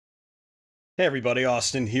Hey everybody,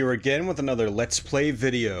 Austin here again with another Let's Play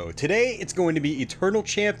video. Today it's going to be Eternal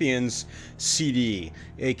Champions CD,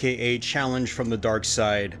 aka Challenge from the Dark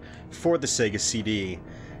Side for the Sega CD.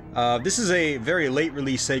 This is a very late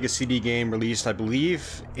release Sega CD game released, I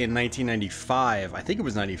believe, in 1995. I think it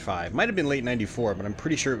was 95. Might have been late 94, but I'm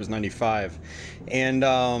pretty sure it was 95.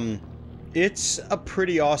 And it's a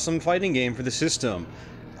pretty awesome fighting game for the system.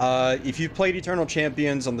 If you've played Eternal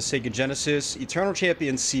Champions on the Sega Genesis, Eternal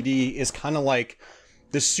Champions CD is kind of like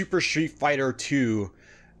the Super Street Fighter 2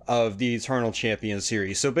 of the Eternal Champions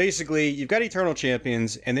series. So basically, you've got Eternal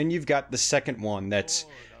Champions, and then you've got the second one that's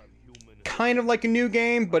kind of like a new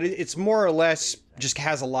game, but it's more or less just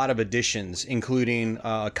has a lot of additions, including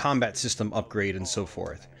a combat system upgrade and so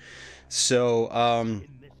forth. So,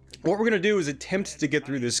 what we're going to do is attempt to get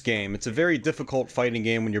through this game. It's a very difficult fighting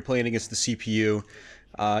game when you're playing against the CPU.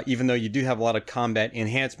 Even though you do have a lot of combat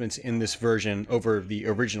enhancements in this version over the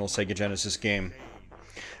original Sega Genesis game.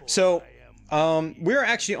 So, we're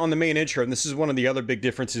actually on the main intro, and this is one of the other big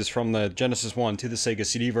differences from the Genesis 1 to the Sega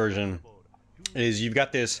CD version, is you've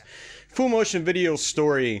got this full motion video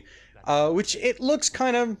story, which it looks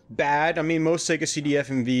kind of bad. I mean, most Sega CD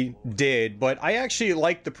FMV did, but I actually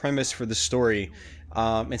like the premise for the story.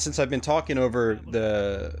 And since I've been talking over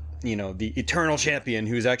the Eternal Champion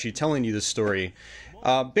who's actually telling you the story,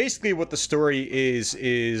 basically what the story is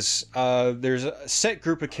there's a set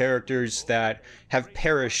group of characters that have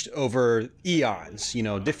perished over eons,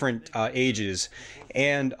 different ages,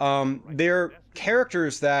 and they're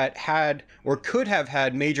characters that had or could have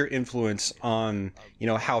had major influence on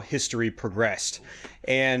how history progressed.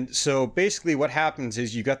 And so basically what happens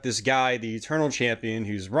is you got this guy, the Eternal Champion,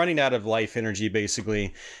 who's running out of life energy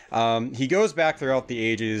basically. He goes back throughout the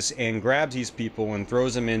ages and grabs these people and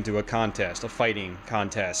throws them into a contest, a fighting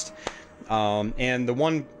contest, and the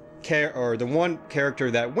one character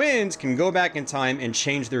that wins can go back in time and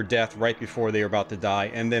change their death right before they are about to die,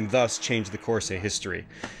 and then thus change the course of history.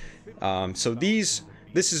 So this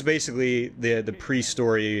is basically the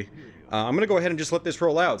pre-story. I'm going to go ahead and just let this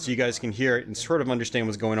roll out so you guys can hear it and sort of understand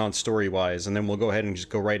what's going on story-wise, and then we'll go ahead and just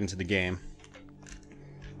go right into the game.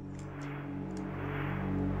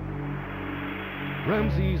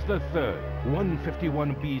 Ramses III,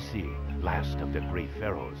 151 BC, last of the great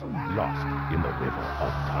pharaohs, lost in the river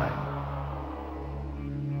of time.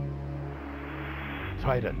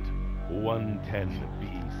 Trident, 110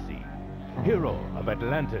 BC, hero of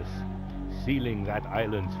Atlantis, sealing that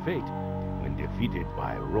island's fate when defeated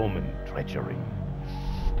by Roman treachery.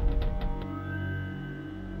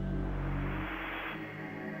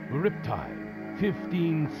 Riptide,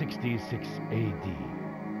 1566 AD,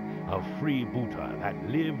 a freebooter that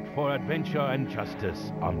lived for adventure and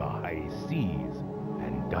justice on the high seas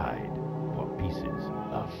and died for pieces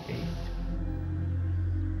of 8.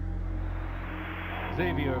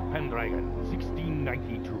 Xavier Pendragon,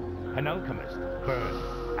 1692, an alchemist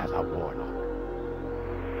burned as a warlock.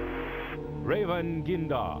 Raven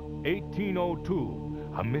Gindar,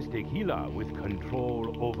 1802, a mystic healer with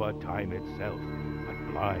control over time itself,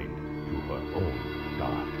 but blind to her own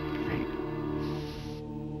dark fate.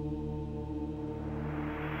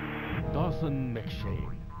 Dawson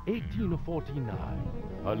McShane,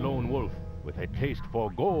 1849, a lone wolf with a taste for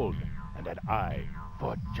gold and an eye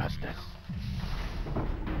for justice.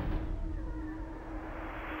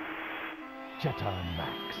 Jetta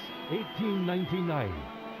Max, 1899,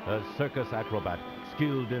 a circus acrobat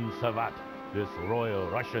skilled in savate, this royal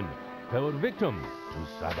Russian fell victim to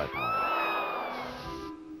sabotage.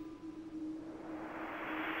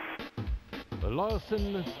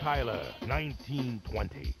 Lawson Tyler,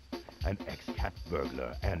 1920, an ex-cat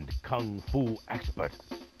burglar and kung fu expert.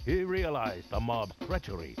 He realized the mob's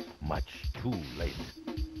treachery much too late.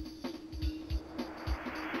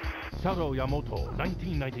 Saro Yamoto,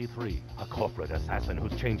 1993, a corporate assassin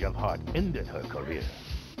whose change of heart ended her career.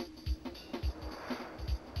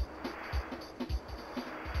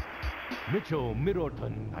 Mitchell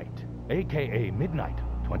Middleton Knight, aka Midnight,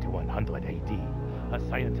 2100 AD, a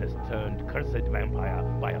scientist turned cursed vampire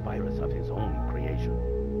by a virus of his own creation.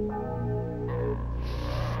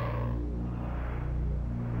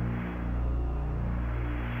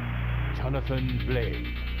 Jonathan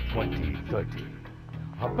Blake, 2030,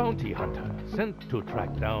 a bounty hunter sent to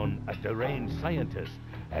track down a deranged scientist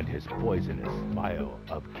and his poisonous vial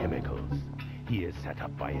of chemicals. He is set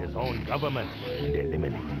up by his own government and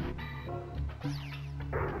eliminated.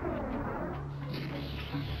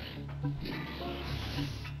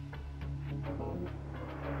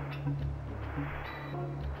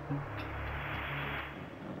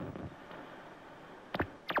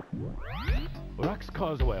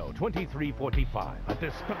 Coswell 2345, a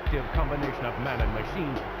destructive combination of man and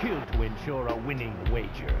machine killed to ensure a winning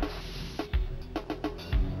wager.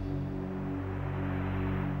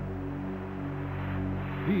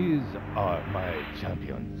 These are my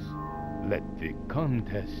champions. Let the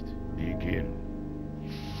contest begin.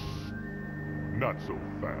 Not so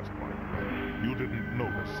fast, my friend. You didn't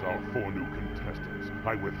notice our 4 new contestants.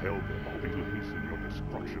 I withheld them, hoping to hasten your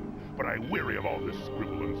destruction. But I weary of all this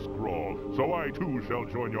scribble and scrawl, so I too shall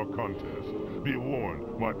join your contest. Be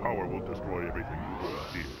warned, my power will destroy everything you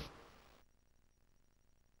hold dear.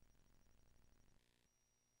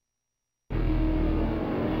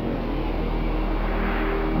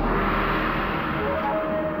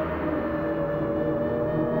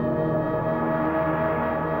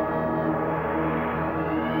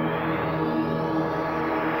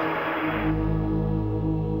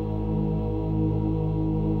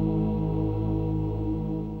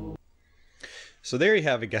 So there you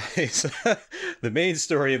have it, guys. The main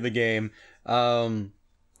story of the game.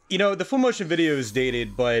 You know, the full motion video is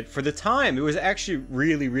dated, but for the time, it was actually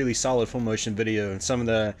really, really solid full motion video, and some of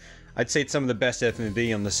the, I'd say some of the best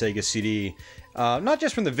FMV on the Sega CD. Not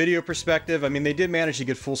just from the video perspective. I mean, they did manage to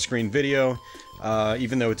get full screen video,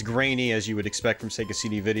 even though it's grainy, as you would expect from Sega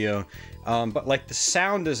CD video. But like the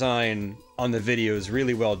sound design on the video is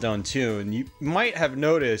really well done too, and you might have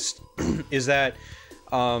noticed is that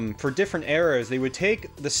for different eras, they would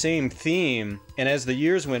take the same theme, and as the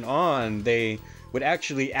years went on, they would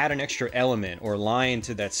actually add an extra element or line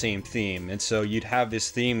to that same theme. And so you'd have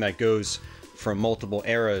this theme that goes from multiple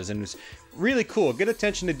eras, and it's really cool. Good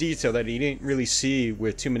attention to detail that you didn't really see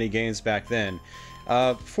with too many games back then.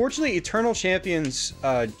 Fortunately, Eternal Champions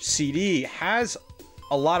CD has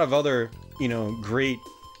a lot of other, you know, great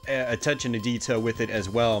attention to detail with it as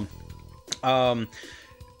well.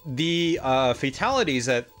 The fatalities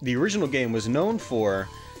that the original game was known for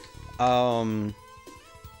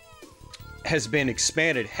has been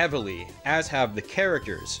expanded heavily, as have the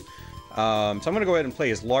characters. So I'm going to go ahead and play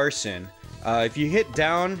as Larson. If you hit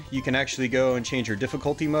down, you can actually go and change your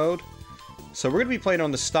difficulty mode. So we're going to be playing on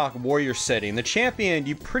the stock warrior setting. The champion,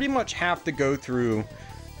 you pretty much have to go through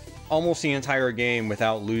almost the entire game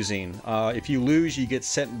without losing. If you lose, you get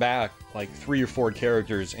sent back like 3 or 4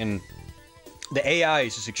 characters, and the AI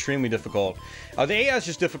is just extremely difficult. The AI is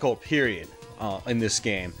just difficult, period, in this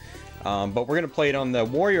game. But we're going to play it on the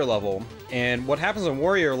warrior level, and what happens on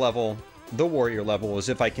warrior level, the warrior level, is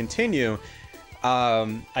if I continue,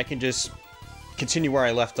 I can just continue where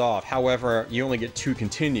I left off. However, you only get 2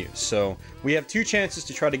 continues, so we have 2 chances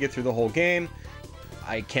to try to get through the whole game.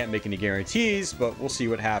 I can't make any guarantees, but we'll see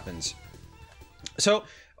what happens. So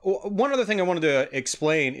one other thing I wanted to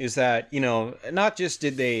explain is that, you know, not just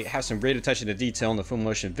did they have some great attention to detail in the full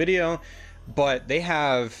motion video, but they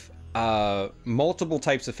have multiple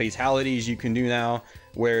types of fatalities you can do now,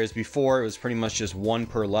 whereas before it was pretty much just 1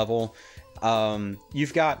 per level.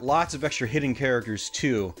 You've got lots of extra hidden characters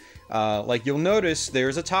too. Like you'll notice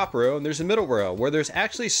there's a top row and there's a middle row where there's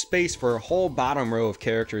actually space for a whole bottom row of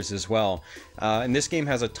characters as well. And this game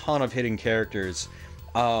has a ton of hidden characters.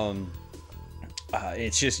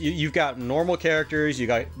 It's just, you've got normal characters, you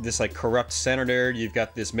got this like corrupt senator, you've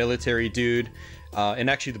got this military dude, and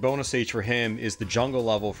actually the bonus stage for him is the jungle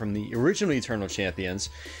level from the original Eternal Champions,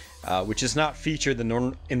 which is not featured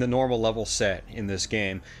in the normal level set in this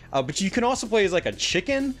game. But you can also play as like a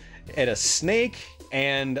chicken and a snake,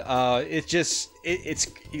 and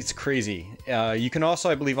it's crazy. You can also,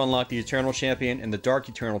 I believe, unlock the Eternal Champion and the Dark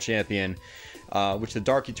Eternal Champion, which the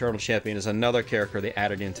Dark Eternal Champion is another character they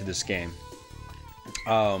added into this game.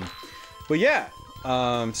 But yeah,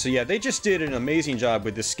 so yeah, they just did an amazing job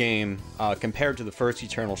with this game compared to the first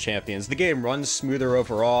Eternal Champions. The game runs smoother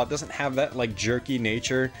overall. It doesn't have that like jerky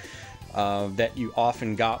nature that you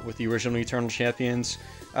often got with the original Eternal Champions.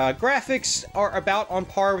 Graphics are about on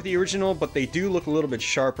par with the original, but they do look a little bit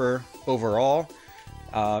sharper overall.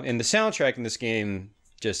 And the soundtrack in this game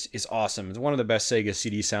just is awesome. It's one of the best Sega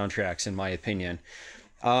CD soundtracks in my opinion.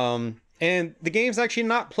 And the game's actually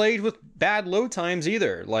not played with bad load times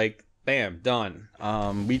either. Like, bam, done.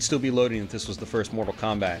 We'd still be loading if this was the first Mortal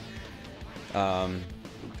Kombat.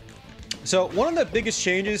 So one of the biggest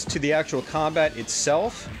changes to the actual combat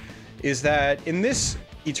itself is that in this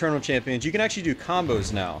Eternal Champions, you can actually do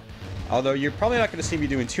combos now. Although you're probably not going to see me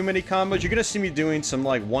doing too many combos. You're going to see me doing some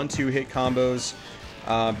like 1-2 hit combos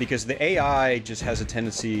because the AI just has a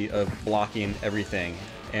tendency of blocking everything.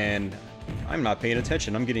 And I'm not paying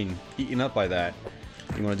attention. I'm getting eaten up by that.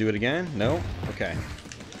 You want to do it again? No? Okay.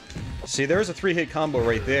 See, there's a 3-hit combo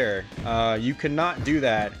right there. You cannot do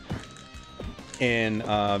that in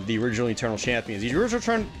the original Eternal Champions. The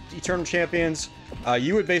original Eternal Champions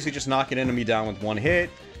you would basically just knock an enemy down with one hit,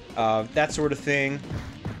 that sort of thing.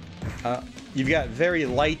 You've got very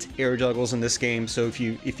light air juggles in this game, so if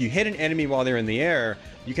you hit an enemy while they're in the air,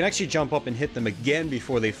 you can actually jump up and hit them again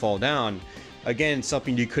before they fall down. Again,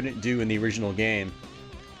 something you couldn't do in the original game.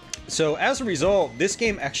 So as a result, this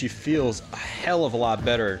game actually feels a hell of a lot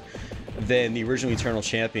better than the original Eternal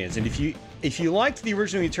Champions. And if you liked the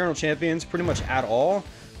original Eternal Champions pretty much at all,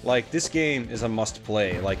 like, this game is a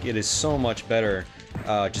must-play. Like, it is so much better,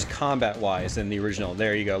 just combat-wise, than the original.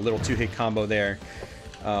 There you go, little two-hit combo there.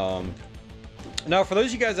 Now, for those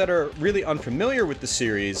of you guys that are really unfamiliar with the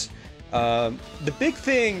series, the big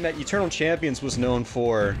thing that Eternal Champions was known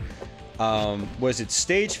for was its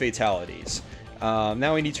stage fatalities.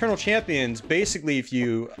 Now, in Eternal Champions, basically, if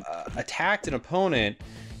you attacked an opponent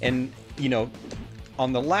and, you know,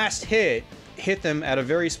 on the last hit them at a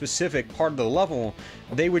very specific part of the level,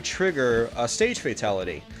 they would trigger a stage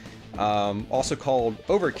fatality. Also called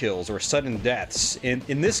overkills or sudden deaths.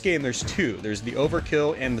 In this game, there's two. There's the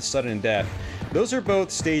overkill and the sudden death. Those are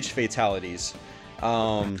both stage fatalities.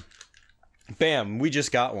 Bam, we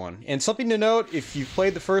just got one. And something to note, if you've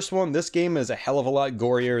played the first one, this game is a hell of a lot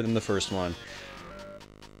gorier than the first one.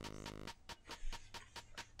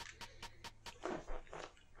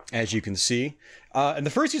 As you can see. In the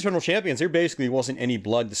first Eternal Champions, there basically wasn't any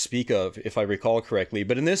blood to speak of, if I recall correctly.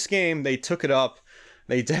 But in this game, they took it up.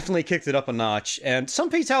 They definitely kicked it up a notch. And some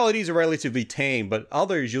fatalities are relatively tame, but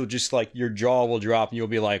others, you'll just, like, your jaw will drop and you'll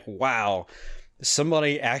be like, wow,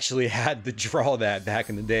 somebody actually had to draw that back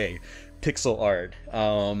in the day. Pixel art.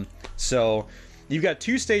 So you've got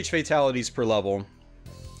 2 stage fatalities per level.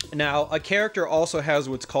 Now, a character also has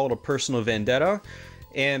what's called a personal vendetta.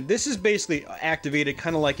 And this is basically activated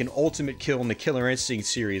kind of like an ultimate kill in the Killer Instinct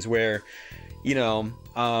series, where, you know,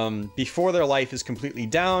 before their life is completely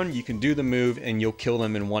down, you can do the move and you'll kill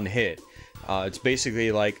them in one hit. It's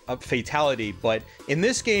basically like a fatality, but in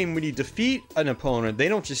this game, when you defeat an opponent, they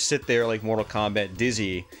don't just sit there like Mortal Kombat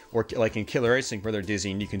dizzy, or like in Killer Instinct where they're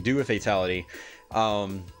dizzy and you can do a fatality.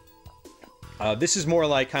 This is more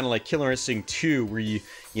like kind of like Killer Instinct 2, where you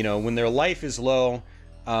know, when their life is low,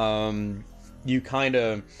 you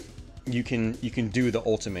can do the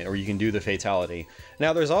ultimate, or you can do the fatality.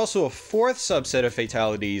 Now, there's also a 4th subset of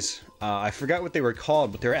fatalities. I forgot what they were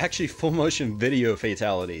called, but they're actually full motion video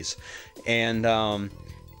fatalities, and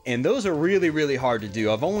those are really, really hard to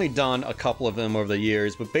do. I've only done a couple of them over the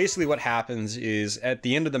years, but basically what happens is at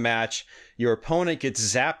the end of the match, your opponent gets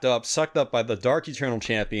zapped up, sucked up by the Dark Eternal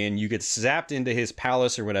Champion. You get zapped into his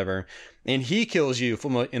palace or whatever, and he kills you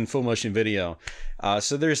in full motion video.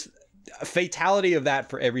 So there's a fatality of that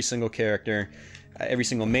for every single character, every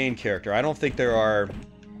single main character. I don't think there are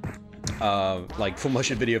like full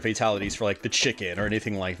motion video fatalities for like the chicken or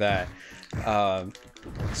anything like that.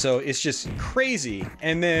 So it's just crazy.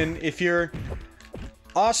 And then if you're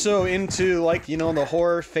also into, like, you know, the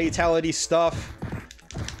horror fatality stuff,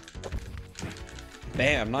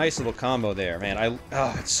 bam, nice little combo there, man.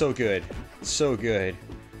 Oh, it's so good, so good.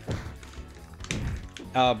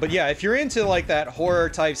 But yeah, if you're into like that horror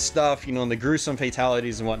type stuff, you know, and the gruesome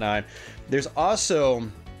fatalities and whatnot, there's also,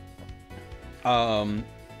 when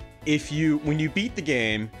you beat the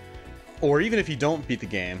game, or even if you don't beat the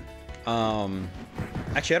game,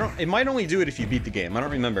 actually, it might only do it if you beat the game, I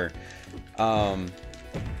don't remember.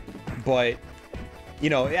 But, you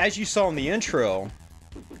know, as you saw in the intro,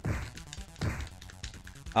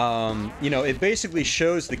 you know, it basically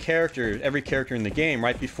shows the every character in the game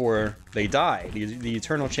right before they die. The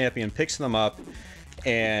Eternal Champion picks them up,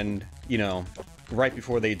 and, you know, right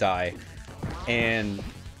before they die. And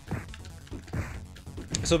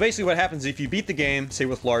so basically what happens if you beat the game, say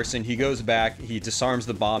with Larson, he goes back, he disarms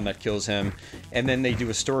the bomb that kills him, and then they do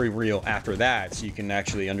a story reel after that, so you can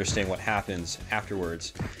actually understand what happens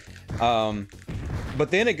afterwards. But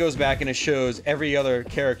then it goes back and it shows every other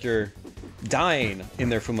character dying in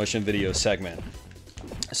their full motion video segment.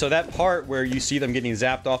 So that part where you see them getting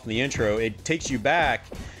zapped off in the intro, it takes you back,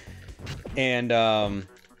 and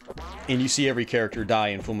you see every character die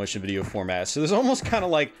in full motion video format. So there's almost kind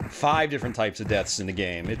of like 5 different types of deaths in the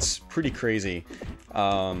game. It's pretty crazy.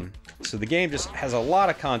 So the game just has a lot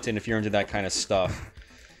of content if you're into that kind of stuff.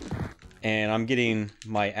 And I'm getting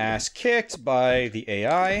my ass kicked by the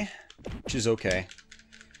AI, which is okay.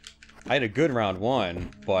 I had a good round 1,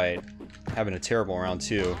 but having a terrible round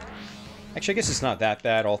 2. Actually, I guess it's not that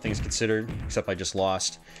bad, all things considered, except I just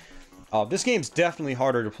lost. This game's definitely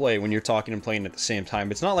harder to play when you're talking and playing at the same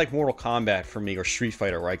time. It's not like Mortal Kombat for me, or Street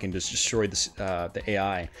Fighter, where I can just destroy the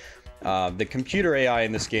AI. The computer AI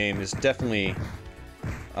in this game is definitely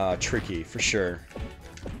tricky, for sure.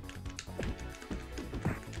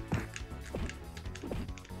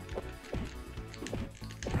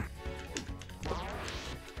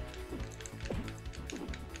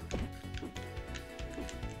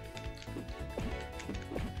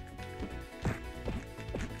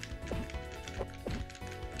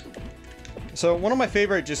 So one of my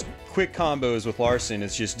favorite just quick combos with Larson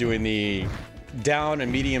is just doing the down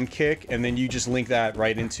and medium kick, and then you just link that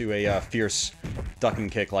right into a fierce ducking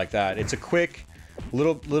kick like that. It's a quick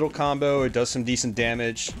little combo. It does some decent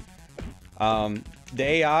damage. The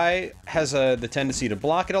AI has the tendency to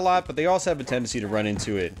block it a lot, but they also have a tendency to run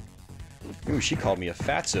into it. Ooh, she called me a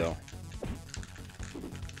fatso.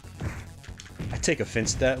 I take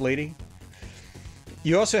offense to that, lady.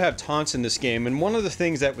 You also have taunts in this game, and one of the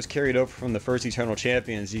things that was carried over from the first Eternal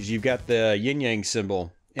Champions is you've got the yin-yang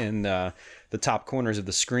symbol in the top corners of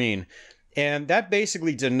the screen. And that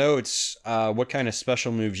basically denotes what kind of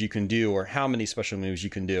special moves you can do, or how many special moves you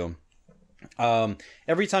can do.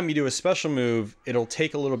 Every time you do a special move, it'll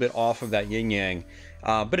take a little bit off of that yin-yang,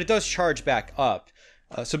 but it does charge back up.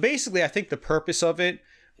 So basically, I think the purpose of it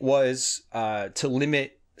was to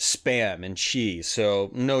limit spam and cheese. So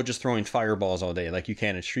no just throwing fireballs all day like you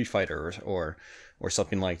can in Street Fighter or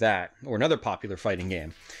something like that, or another popular fighting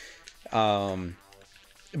game.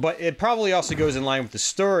 But it probably also goes in line with the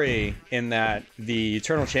story in that the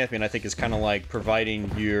Eternal Champion, I think, is kind of like providing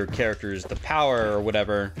your characters the power or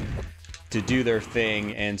whatever to do their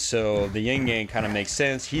thing, and so the yin-yang kind of makes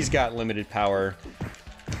sense. He's got limited power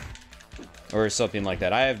or something like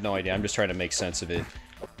that. I have no idea. I'm just trying to make sense of it.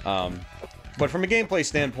 But from a gameplay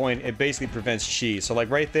standpoint, it basically prevents cheese. So like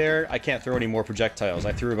right there, I can't throw any more projectiles.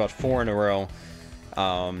 I threw about 4 in a row,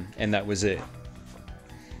 and that was it.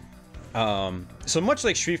 So much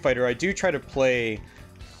like Street Fighter, I do try to play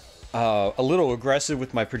a little aggressive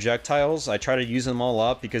with my projectiles. I try to use them all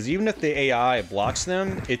up, because even if the AI blocks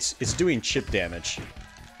them, it's doing chip damage.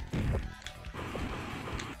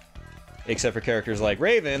 Except for characters like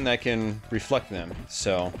Raven that can reflect them,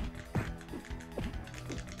 so...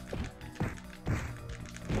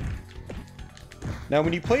 Now,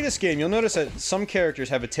 when you play this game, you'll notice that some characters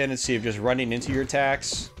have a tendency of just running into your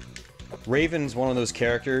attacks. Raven's one of those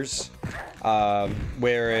characters,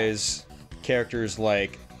 whereas characters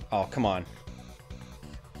like... Oh, come on.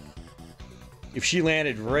 If she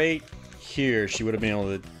landed right here, she would have been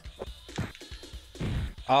able to...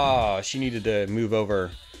 Ah, she needed to move over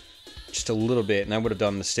just a little bit, and I would have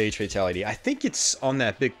done the stage fatality. I think it's on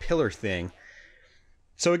that big pillar thing.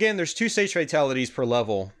 So again, there's 2 stage fatalities per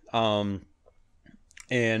level.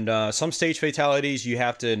 And some stage fatalities, you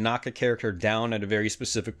have to knock a character down at a very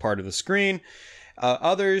specific part of the screen.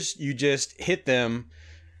 Others, you just hit them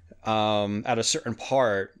at a certain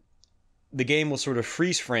part. The game will sort of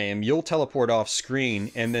freeze frame. You'll teleport off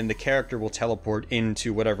screen, and then the character will teleport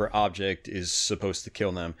into whatever object is supposed to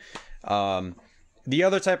kill them. The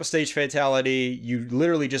other type of stage fatality, you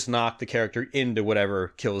literally just knock the character into whatever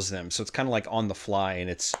kills them. So it's kind of like on the fly, and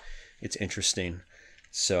it's interesting.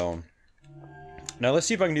 So... Now let's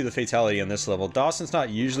see if I can do the fatality on this level. Dawson's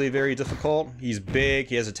not usually very difficult. He's big,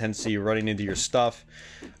 he has a tendency of running into your stuff.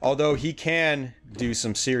 Although he can do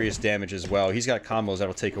some serious damage as well. He's got combos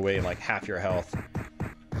that'll take away like half your health.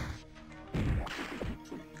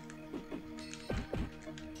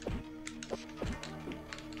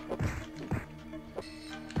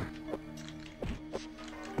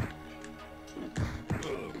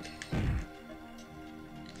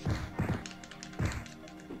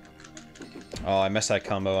 Oh, I messed that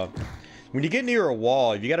combo up. When you get near a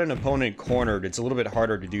wall, if you got an opponent cornered, it's a little bit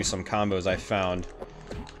harder to do some combos, I found.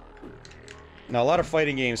 Now, a lot of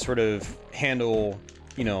fighting games sort of handle,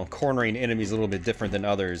 you know, cornering enemies a little bit different than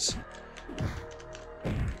others.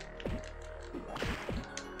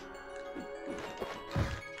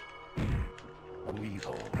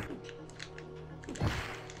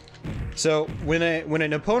 So, when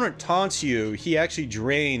an opponent taunts you, he actually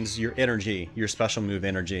drains your energy, your special move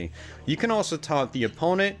energy. You can also taunt the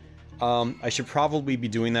opponent. I should probably be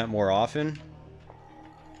doing that more often.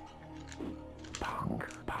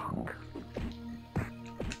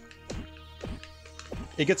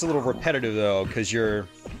 It gets a little repetitive, though, because you're,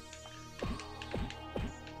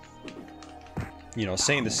 you know,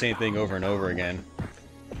 saying the same thing over and over again.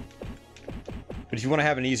 But if you want to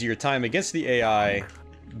have an easier time against the AI...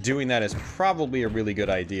 doing that is probably a really good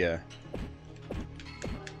idea.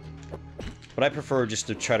 But I prefer just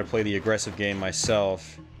to try to play the aggressive game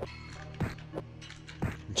myself.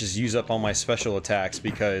 Just use up all my special attacks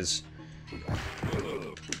because...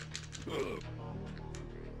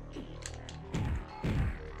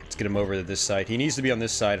 Let's get him over to this side. He needs to be on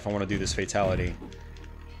this side if I want to do this fatality.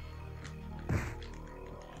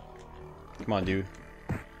 Come on, dude.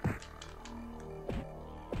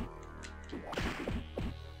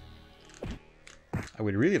 I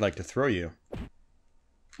would really like to throw you.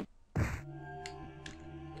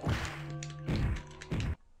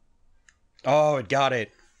 Oh, it got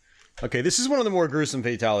it. Okay, this is one of the more gruesome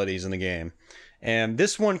fatalities in the game. And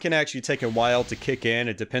this one can actually take a while to kick in.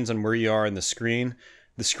 It depends on where you are in the screen.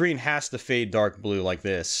 The screen has to fade dark blue like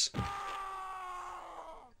this.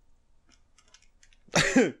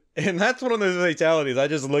 And that's one of those fatalities I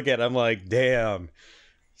just look at, I'm like, damn.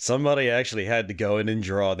 Somebody actually had to go in and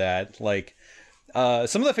draw that. Like,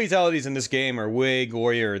 some of the fatalities in this game are way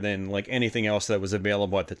gorier than, like, anything else that was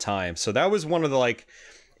available at the time. So that was one of the, like,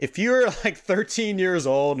 if you're, like, 13 years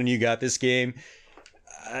old and you got this game,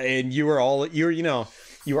 and you were all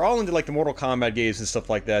into, like, the Mortal Kombat games and stuff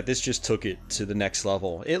like that, this just took it to the next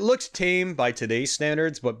level. It looks tame by today's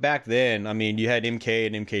standards, but back then, I mean, you had MK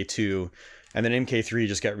and MK2, and then MK3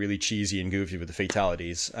 just got really cheesy and goofy with the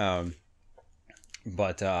fatalities.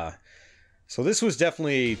 So this was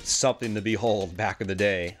definitely something to behold back in the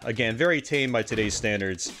day. Again, very tame by today's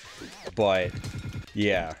standards, but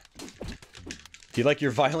yeah. If you like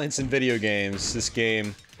your violence in video games, this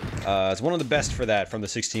game is one of the best for that from the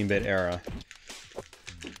 16-bit era.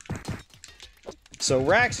 So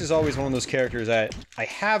Rax is always one of those characters that I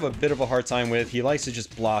have a bit of a hard time with. He likes to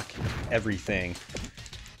just block everything.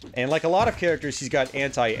 And like a lot of characters, he's got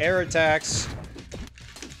anti-air attacks.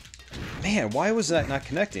 Man, why was that not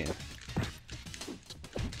connecting?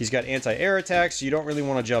 He's got anti-air attacks, so you don't really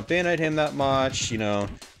want to jump in at him that much. You know,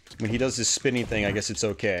 when he does this spinning thing, I guess it's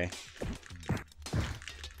okay.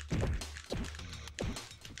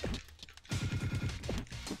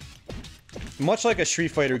 Much like a Street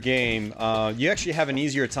Fighter game, you actually have an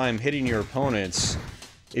easier time hitting your opponents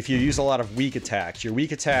if you use a lot of weak attacks. Your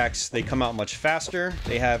weak attacks, they come out much faster.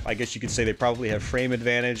 They have, I guess you could say, they probably have frame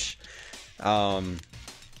advantage.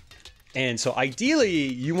 And so ideally,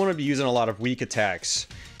 you want to be using a lot of weak attacks.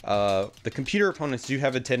 The computer opponents do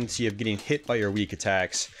have a tendency of getting hit by your weak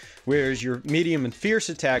attacks, whereas your medium and fierce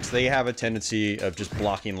attacks, they have a tendency of just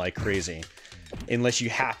blocking like crazy. Unless you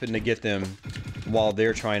happen to get them while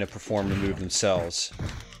they're trying to perform the move themselves.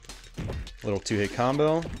 Little two-hit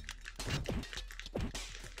combo.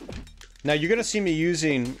 Now you're going to see me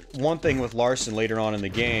using one thing with Larson later on in the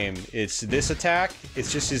game. It's this attack.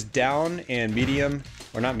 It's just his down and medium,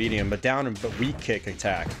 or not medium, but down and but weak kick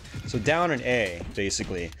attack. So down and A,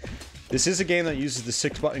 basically. This is a game that uses the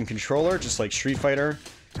 6-button controller, just like Street Fighter.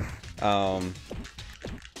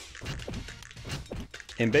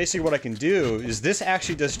 And basically what I can do is this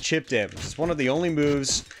actually does chip damage. It's one of the only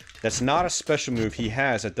moves that's not a special move he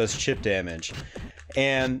has that does chip damage.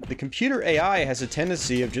 And the computer AI has a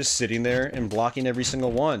tendency of just sitting there and blocking every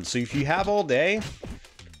single one. So if you have all day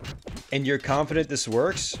and you're confident this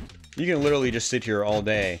works, you can literally just sit here all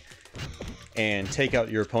day and take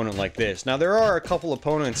out your opponent like this. Now there are a couple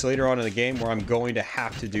opponents later on in the game where I'm going to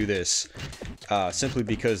have to do this simply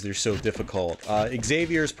because they're so difficult.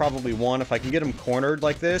 Xavier is probably one. If I can get him cornered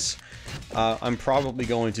like this, I'm probably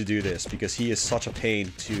going to do this because he is such a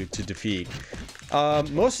pain to defeat.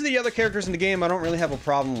 Most of the other characters in the game I don't really have a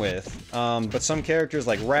problem with, but some characters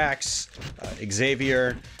like Rax,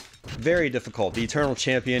 Xavier, very difficult. The Eternal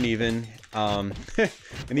Champion even. And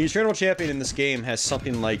the Eternal Champion in this game has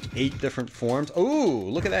something like 8 different forms. Ooh,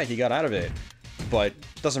 look at that, he got out of it. But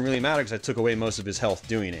it doesn't really matter because I took away most of his health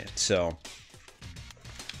doing it, so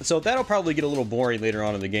that'll probably get a little boring later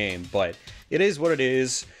on in the game, but it is what it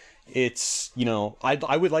is. It's, you know,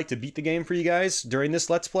 I would like to beat the game for you guys during this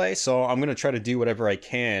Let's Play, so I'm going to try to do whatever I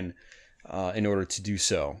can in order to do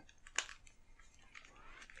so.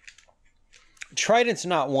 Trident's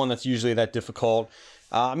not one that's usually that difficult.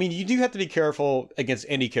 I mean, you do have to be careful against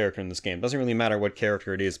any character in this game. It doesn't really matter what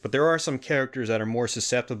character it is, but there are some characters that are more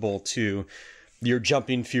susceptible to your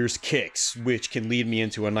jumping fierce kicks, which can lead me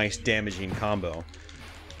into a nice damaging combo.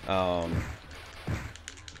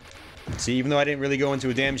 See, even though I didn't really go into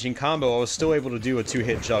a damaging combo, I was still able to do a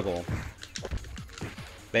 2-hit juggle.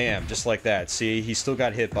 Bam, just like that. See, he still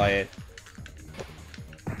got hit by it.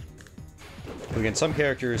 Again, some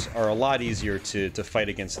characters are a lot easier to fight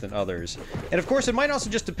against than others. And of course, it might also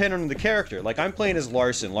just depend on the character. Like, I'm playing as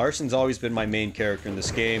Larson. Larson's always been my main character in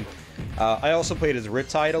this game. I also played as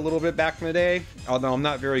Riptide a little bit back in the day, although I'm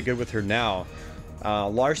not very good with her now.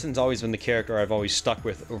 Larson's always been the character I've always stuck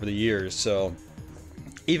with over the years, so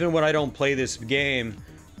even when I don't play this game,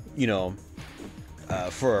 you know,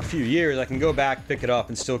 for a few years, I can go back, pick it up,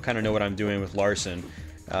 and still kind of know what I'm doing with Larson.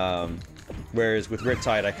 Whereas with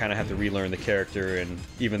Riptide, I kind of have to relearn the character, and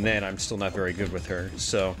even then, I'm still not very good with her.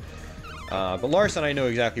 So, but Larson, I know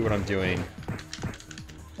exactly what I'm doing.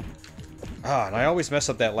 And I always mess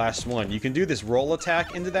up that last one. You can do this roll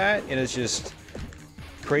attack into that, and it's just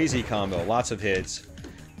crazy combo, lots of hits.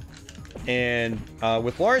 And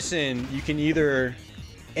with Larson, you can either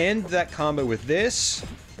end that combo with this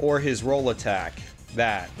or his roll attack,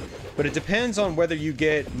 that. but it depends on whether you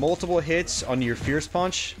get multiple hits on your Fierce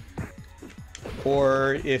Punch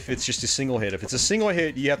or if it's just a single hit. If it's a single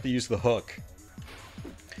hit, you have to use the hook.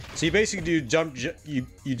 So you basically do jump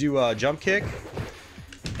kick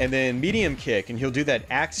and then medium kick, and he'll do that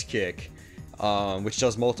axe kick, which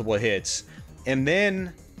does multiple hits, and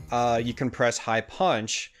then you can press high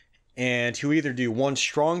punch, and he'll either do one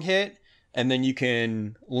strong hit, and then you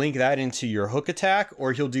can link that into your hook attack,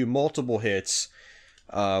 or he'll do multiple hits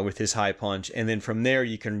with his high punch, and then from there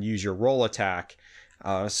you can use your roll attack.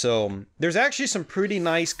 So there's actually some pretty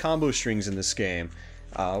nice combo strings in this game,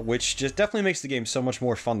 which just definitely makes the game so much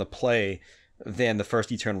more fun to play than the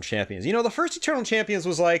first Eternal Champions. You know, the first Eternal Champions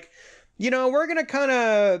was like, you know, we're gonna kind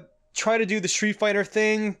of try to do the Street Fighter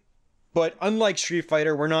thing, but unlike Street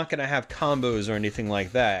Fighter, we're not gonna have combos or anything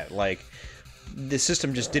like that. Like, the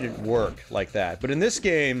system just didn't work like that. But in this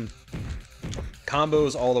game,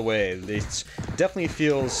 combos all the way. It definitely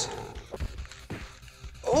feels...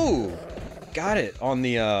 Oh! Got it on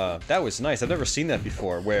the... That was nice. I've never seen that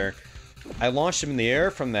before, where I launched him in the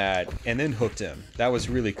air from that and then hooked him. That was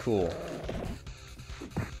really cool.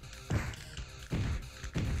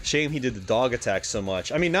 Shame he did the dog attack so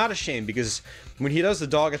much. I mean, not a shame, because when he does the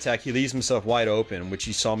dog attack, he leaves himself wide open, which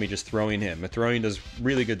you saw me just throwing him. And throwing does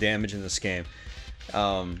really good damage in this game.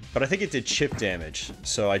 But I think it did chip damage,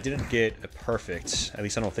 so I didn't get a perfect. At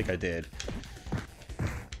least I don't think I did.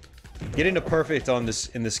 Getting a perfect on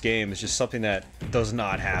in this game is just something that does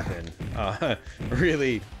not happen,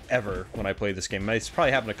 really, ever when I play this game. It's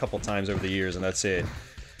probably happened a couple times over the years, and that's it.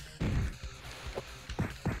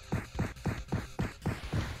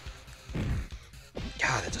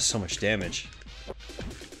 God, that does so much damage.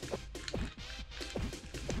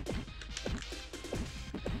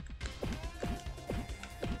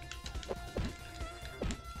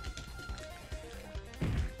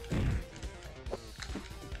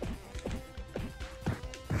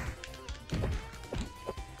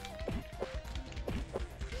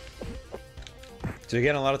 So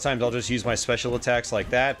again, a lot of times I'll just use my special attacks like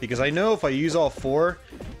that, because I know if I use all four,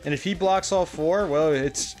 and if he blocks all four, well,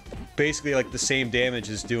 it's basically like the same damage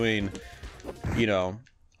as doing, you know,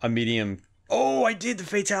 a medium... Oh, I did the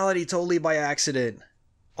fatality totally by accident.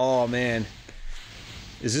 Oh, man.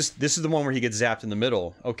 This is the one where he gets zapped in the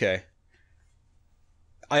middle. Okay.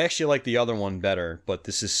 I actually like the other one better, but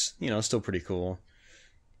this is, you know, still pretty cool.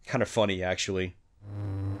 Kind of funny, actually.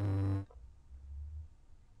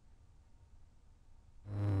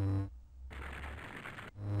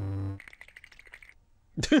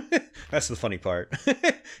 That's the funny part.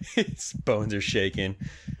 His bones are shaking.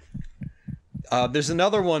 There's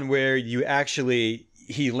another one where you actually...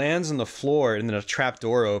 He lands on the floor and then a trap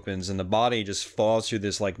door opens and the body just falls through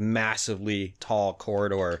this like massively tall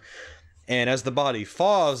corridor. And as the body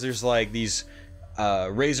falls, there's like these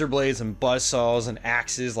razor blades and buzzsaws and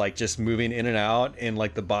axes like just moving in and out, and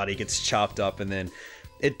like the body gets chopped up, and then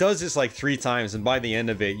it does this like 3 times, and by the end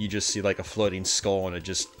of it you just see like a floating skull and it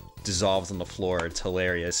just dissolves on the floor. It's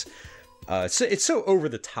hilarious. It's so over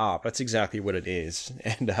the top. That's exactly what it is.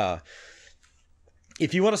 And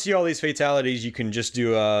if you want to see all these fatalities, you can just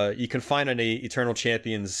do you can find an Eternal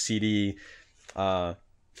Champions CD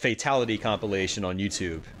fatality compilation on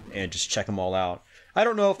YouTube and just check them all out. I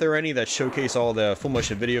don't know if there are any that showcase all the full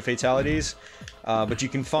motion video fatalities, but you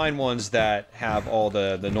can find ones that have all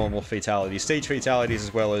the normal fatalities, stage fatalities,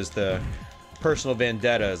 as well as the personal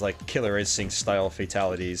vendettas, like Killer Instinct style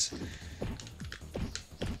fatalities.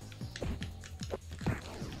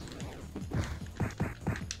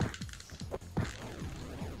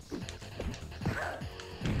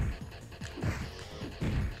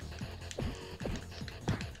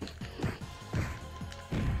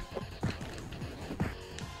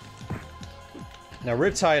 Now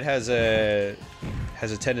Riptide has a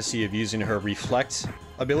tendency of using her reflect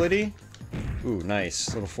ability. Ooh,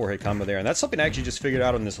 nice little 4-hit combo there, and that's something I actually just figured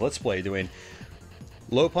out on this Let's Play, doing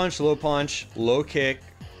low punch, low kick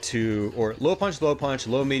to, or low punch,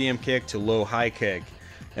 low medium kick to low high kick,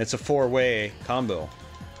 and it's a 4-way combo.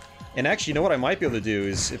 And actually, you know what I might be able to do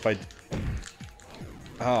is if I...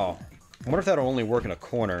 Oh, I wonder if that'll only work in a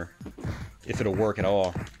corner, if it'll work at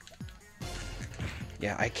all.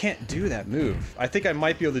 Yeah, I can't do that move. I think I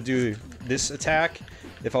might be able to do this attack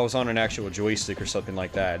if I was on an actual joystick or something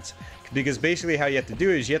like that. Because basically how you have to do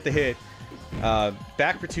it is you have to hit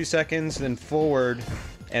back for 2 seconds, then forward,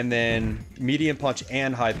 and then medium punch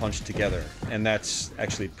and high punch together. And that's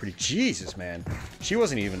actually pretty... Jesus, man. She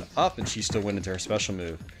wasn't even up and she still went into her special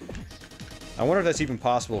move. I wonder if that's even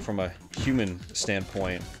possible from a human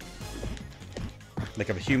standpoint. Like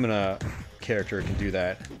if a human character can do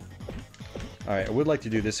that. Alright, I would like to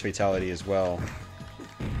do this fatality as well.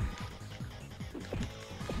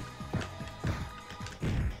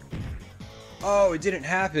 Oh, it didn't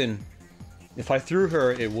happen. If I threw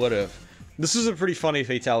her, it would have. This is a pretty funny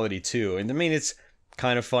fatality too, and I mean it's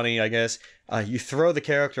kind of funny, I guess. You throw the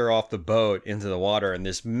character off the boat into the water, and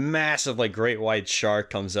this massive, like, great white shark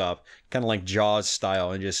comes up, kind of like Jaws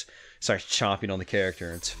style, and just starts chomping on the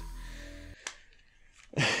character.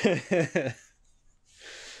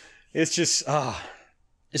 It's just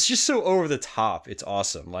it's just so over the top. It's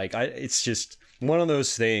awesome. Like, it's just one of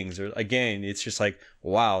those things. Or again, it's just like,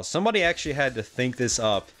 wow, somebody actually had to think this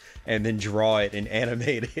up and then draw it and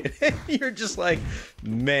animate it. You're just like,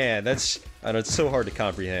 man, that's, I know, it's so hard to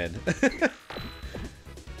comprehend.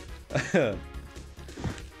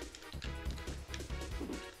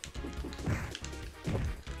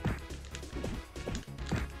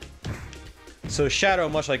 So Shadow,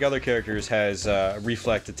 much like other characters, has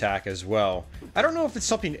reflect attack as well. I don't know if it's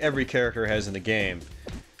something every character has in the game.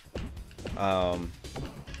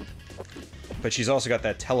 But she's also got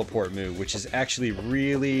that teleport move, which is actually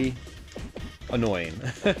really annoying.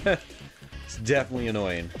 It's definitely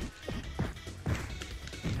annoying.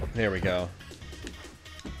 There we go.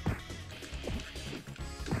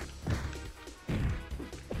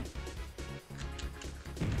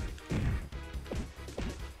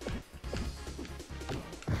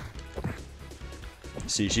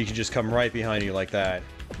 See, she can just come right behind you like that.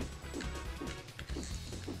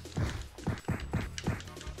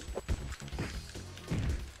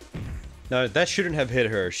 Now, that shouldn't have hit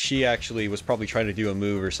her. She actually was probably trying to do a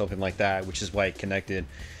move or something like that, which is why it connected.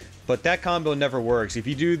 But that combo never works. If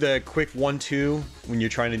you do the quick 1-2 when you're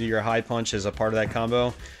trying to do your high punch as a part of that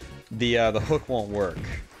combo, the hook won't work.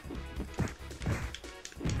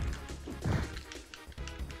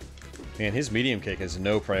 Man, his medium kick has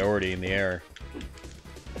no priority in the air.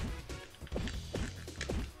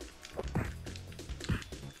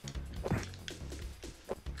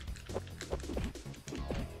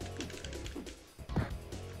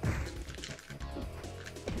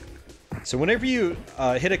 So whenever you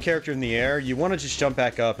hit a character in the air, you want to just jump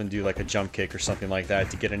back up and do like a jump kick or something like that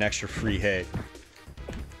to get an extra free hit.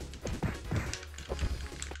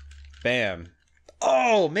 Bam.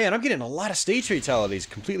 Oh man, I'm getting a lot of stage fatalities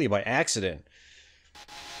completely by accident.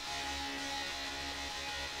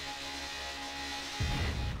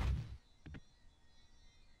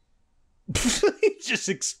 It just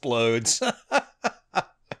explodes.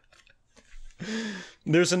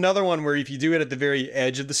 There's another one where if you do it at the very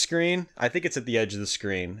edge of the screen, I think it's at the edge of the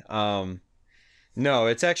screen. No,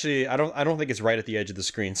 it's actually, I don't think it's right at the edge of the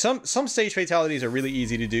screen. Some stage fatalities are really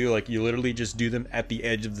easy to do, like you literally just do them at the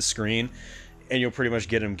edge of the screen and you'll pretty much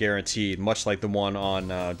get them guaranteed, much like the one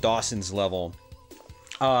on Dawson's level.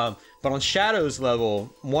 But on Shadow's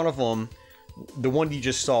level, one of them, the one you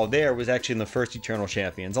just saw there, was actually in the first Eternal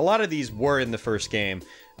Champions. A lot of these were in the first game,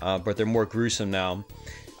 but they're more gruesome now.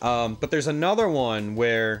 But there's another one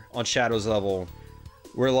where, on Shadow's level,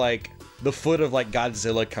 where like the foot of like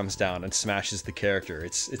Godzilla comes down and smashes the character.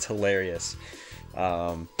 It's hilarious.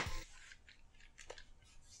 Not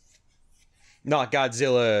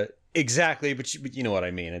Godzilla exactly, but you know what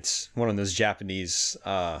I mean. It's one of those Japanese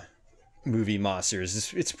movie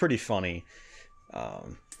monsters. It's pretty funny.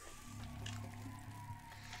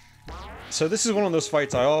 So this is one of those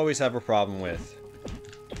fights I always have a problem with.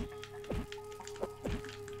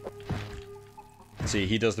 See,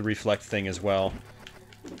 he does the reflect thing as well.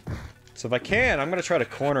 So if I can, I'm gonna try to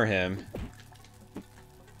corner him.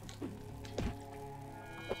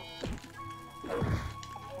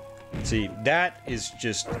 See, that is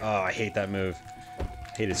just... oh, I hate that move.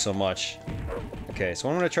 I hate it so much. Okay, so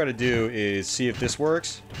what I'm gonna try to do is see if this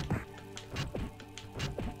works.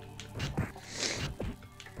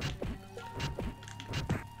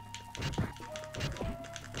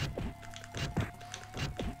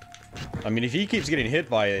 I mean, if he keeps getting hit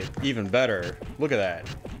by it, even better. Look at that.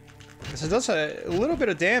 Because it does a little bit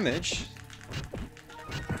of damage.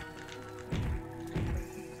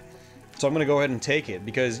 So I'm going to go ahead and take it,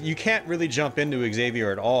 because you can't really jump into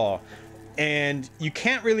Xavier at all. And you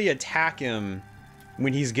can't really attack him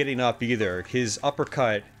when he's getting up either. His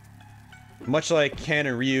uppercut, much like Ken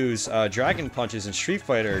and Ryu's Dragon Punches in Street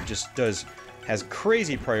Fighter, just has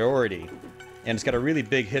crazy priority. And it's got a really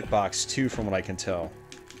big hitbox too, from what I can tell.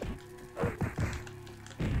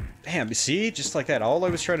 Bam, see? Just like that. All I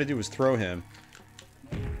was trying to do was throw him.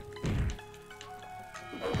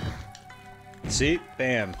 See?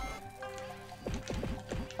 Bam.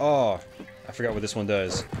 Oh, I forgot what this one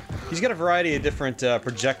does. He's got a variety of different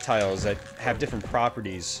projectiles that have different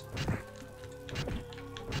properties.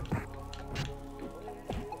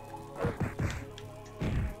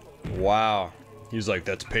 Wow. He was like,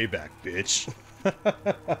 that's payback, bitch.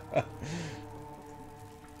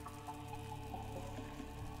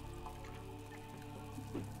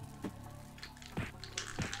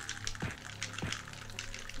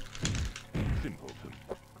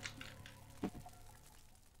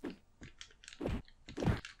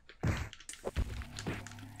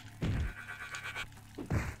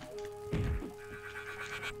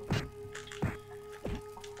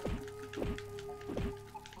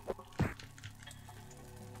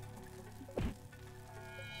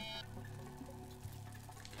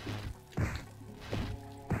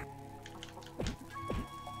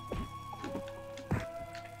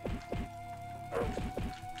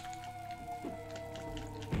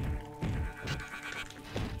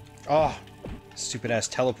 Oh, stupid-ass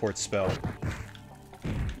teleport spell.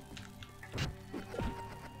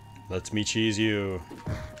 Let me cheese you.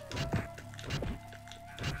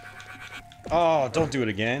 Oh, don't do it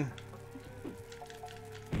again.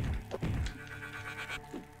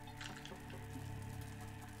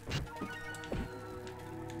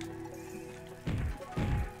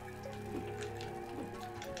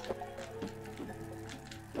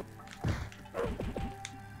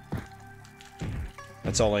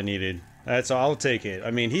 That's all I needed. That's all. I'll take it.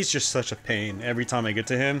 I mean, he's just such a pain every time I get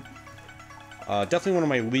to him. Definitely one of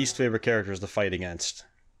my least favorite characters to fight against.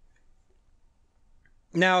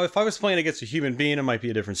 Now, if I was playing against a human being, it might be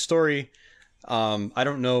a different story. I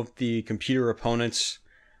don't know if the computer opponents,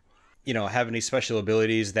 you know, have any special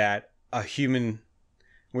abilities that a human...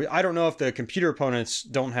 I don't know if the computer opponents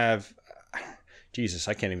don't have... Jesus,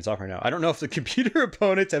 I can't even talk right now. I don't know if the computer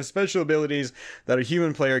opponents have special abilities that a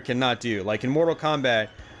human player cannot do. Like in Mortal Kombat,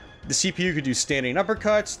 the CPU could do standing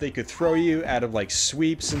uppercuts, they could throw you out of like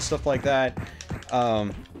sweeps and stuff like that.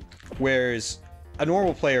 Whereas a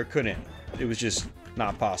normal player couldn't. It was just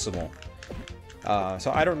not possible.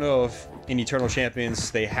 So I don't know if in Eternal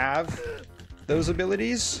Champions they have those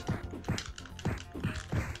abilities.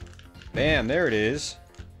 Bam, there it is.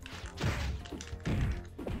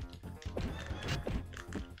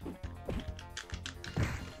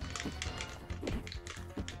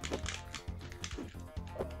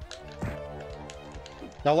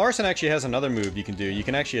 Now Larson actually has another move you can do. You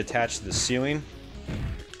can actually attach to the ceiling.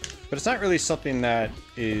 But it's not really something that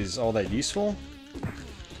is all that useful.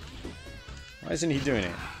 Why isn't he doing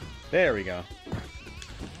it? There we go.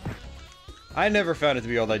 I never found it to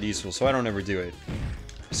be all that useful, so I don't ever do it.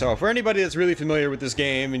 So for anybody that's really familiar with this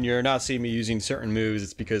game and you're not seeing me using certain moves,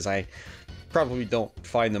 it's because I probably don't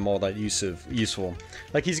find them all that useful.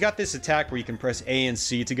 Like he's got this attack where you can press A and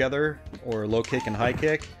C together, or low kick and high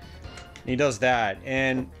kick. And he does that,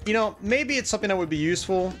 and, you know, maybe it's something that would be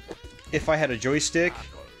useful if I had a joystick.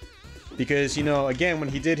 Because, you know, again, when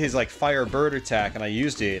he did his, like, fire bird attack and I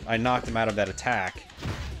used it, I knocked him out of that attack.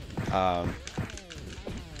 But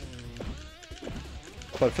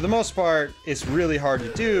for the most part, it's really hard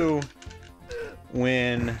to do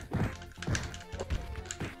when...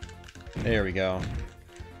 There we go.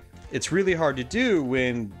 It's really hard to do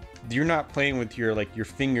when you're not playing with your, like, your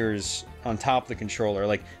fingers on top of the controller.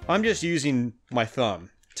 Like, I'm just using my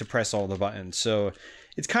thumb to press all the buttons, so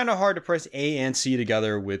it's kind of hard to press A and C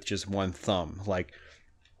together with just one thumb. Like,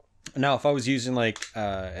 now if I was using like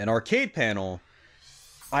an arcade panel,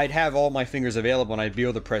 I'd have all my fingers available and I'd be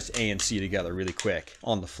able to press A and C together really quick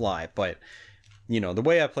on the fly. But, you know, the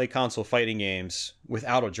way I play console fighting games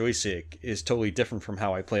without a joystick is totally different from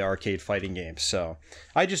how I play arcade fighting games, so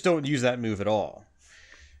I just don't use that move at all.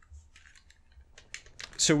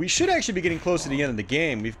 So we should actually be getting close to the end of the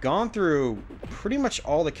game. We've gone through pretty much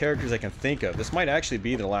all the characters I can think of. This might actually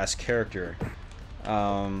be the last character.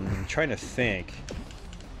 I'm trying to think.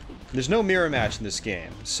 There's no mirror match in this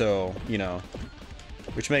game, so, you know,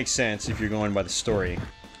 which makes sense if you're going by the story.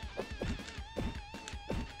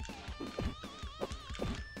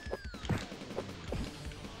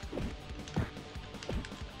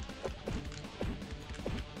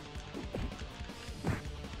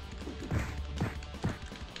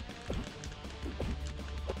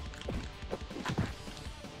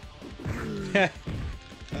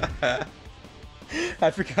 I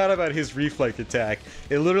forgot about his reflect attack.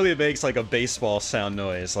 It literally makes like a baseball sound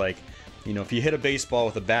noise. Like, you know, if you hit a baseball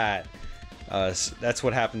with a bat, that's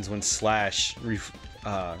what happens when Slash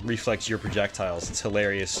reflects your projectiles. It's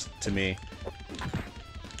hilarious to me.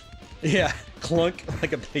 Yeah, clunk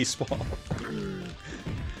like a baseball.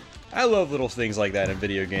 I love little things like that in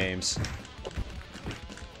video games.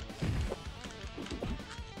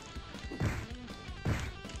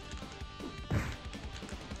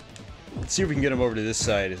 Let's see if we can get him over to this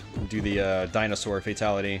side and do the dinosaur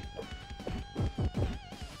fatality.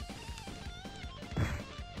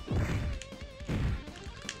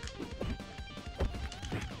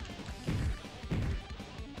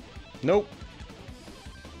 Nope.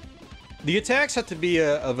 The attacks have to be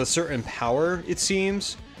of a certain power, it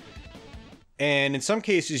seems. And in some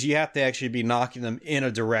cases, you have to actually be knocking them in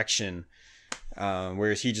a direction.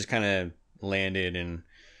 Whereas he just kind of landed and...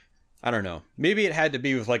 I don't know. Maybe it had to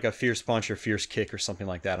be with like a fierce punch or fierce kick or something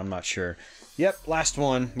like that. I'm not sure. Yep, last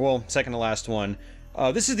one. Well, second to last one.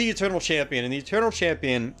 This is the Eternal Champion. And the Eternal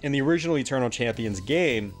Champion, in the original Eternal Champions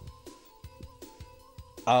game,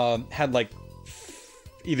 had like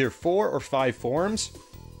either 4 or 5 forms.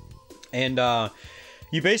 And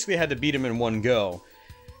you basically had to beat him in one go.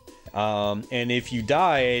 And if you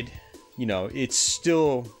died, you know, it's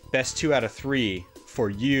still best 2 out of 3 for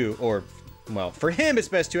you, or, well, for him it's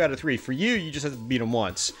best 2 out of 3. For you, you just have to beat him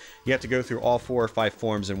once. You have to go through all 4 or 5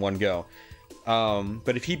 forms in one go.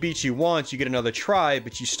 But if he beats you once, you get another try,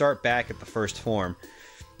 but you start back at the first form.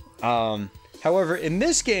 However, in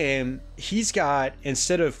this game, he's got,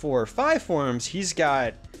 instead of 4 or 5 forms, he's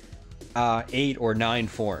got 8 or 9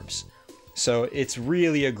 forms. So it's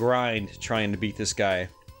really a grind trying to beat this guy.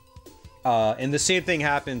 And the same thing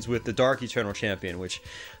happens with the Dark Eternal Champion, which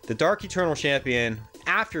the Dark Eternal Champion,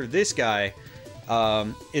 after this guy,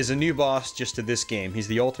 is a new boss just to this game. He's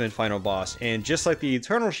the ultimate final boss. And just like the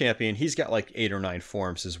Eternal Champion, he's got like 8 or 9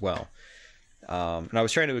 forms as well. And I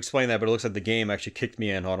was trying to explain that, but it looks like the game actually kicked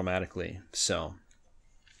me in automatically. So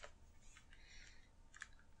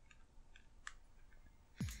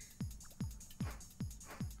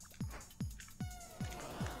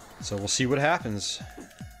we'll see what happens.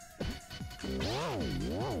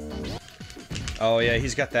 Oh yeah,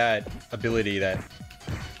 he's got that ability that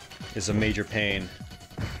is a major pain.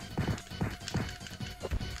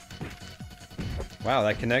 Wow,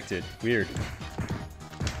 that connected. Weird.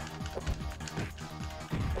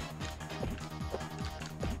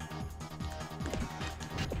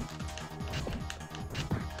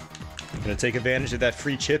 Gonna take advantage of that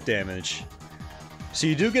free chip damage. So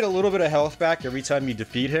you do get a little bit of health back every time you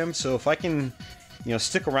defeat him, so if I can, you know,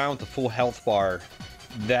 stick around with the full health bar,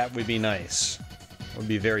 that would be nice. It would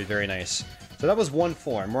be very, very nice. So that was one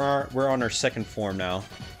form. We're on our second form now.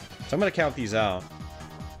 So I'm gonna count these out.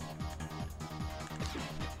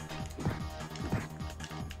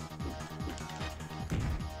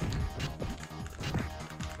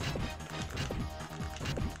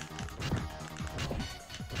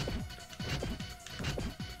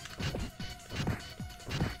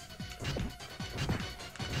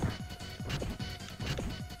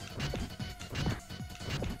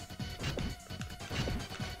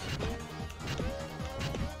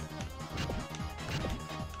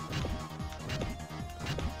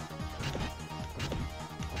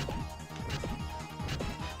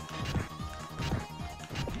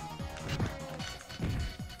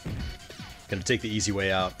 Gonna take the easy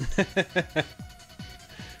way out.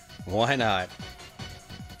 Why not?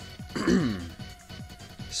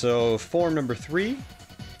 So, form number 3.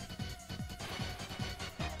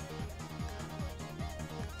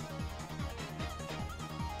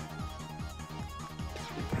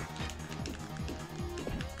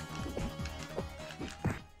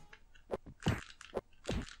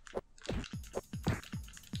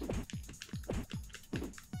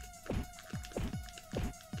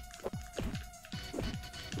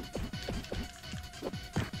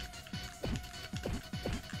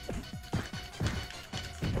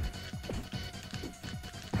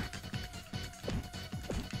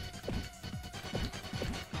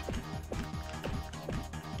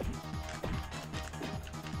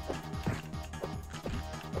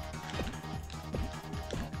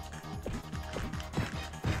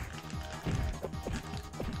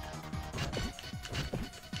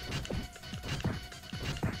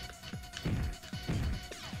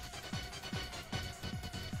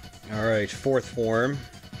 Alright, fourth form.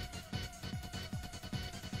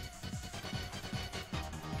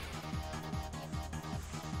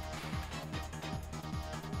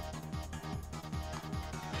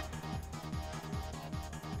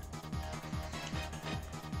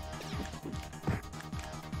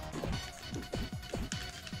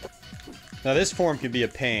 Now this form could be a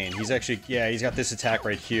pain. He's actually, yeah, he's got this attack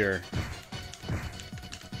right here.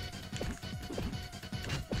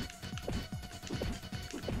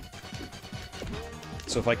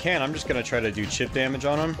 So if I can, I'm just gonna try to do chip damage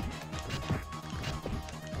on him.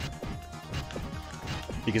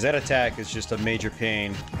 Because that attack is just a major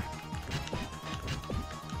pain.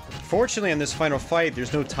 Fortunately, in this final fight,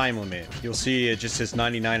 there's no time limit. You'll see it just says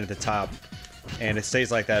 99 at the top. And it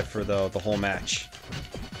stays like that for the whole match.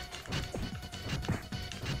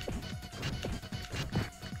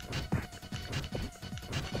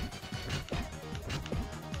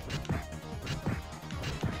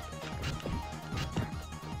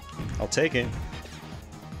 I'll take it.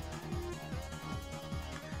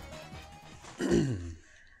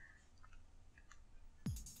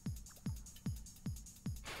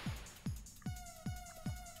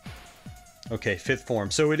 Okay, fifth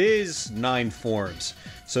form. So it is 9 forms.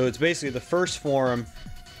 So it's basically the first form,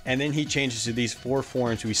 and then he changes to these 4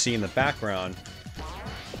 forms we see in the background.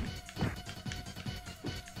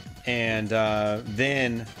 And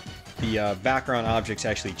then the background objects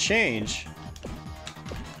actually change.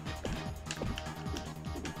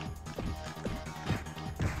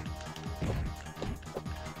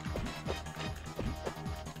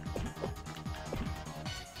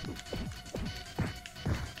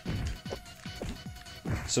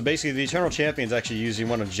 So basically, the Eternal Champion's actually using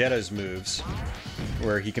one of Jetta's moves,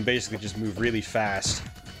 where he can basically just move really fast.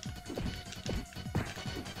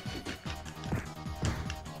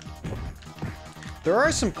 There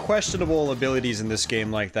are some questionable abilities in this game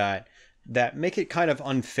like that make it kind of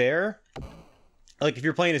unfair. Like, if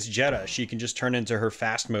you're playing as Jetta, she can just turn into her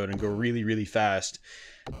fast mode and go really, really fast.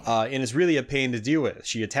 And it's really a pain to deal with.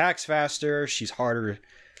 She attacks faster, she's harder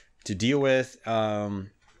to deal with.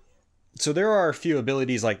 So there are a few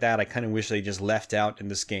abilities like that I kind of wish they just left out in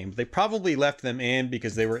this game. They probably left them in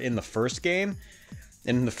because they were in the first game.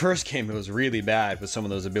 And in the first game, it was really bad with some of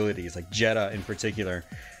those abilities, like Jetta in particular.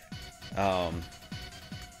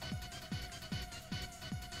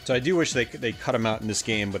 So I do wish they cut them out in this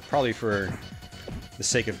game, but probably for the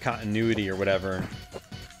sake of continuity or whatever.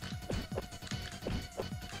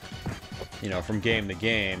 You know, from game to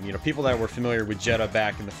game. You know, people that were familiar with Jetta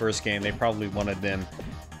back in the first game, they probably wanted them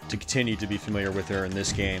to continue to be familiar with her in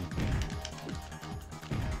this game.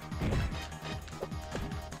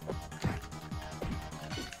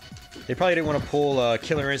 They probably didn't want to pull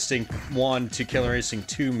Killer Instinct 1 to Killer Instinct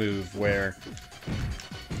 2 move where...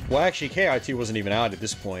 Well, actually, KI2 wasn't even out at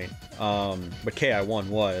this point, but KI1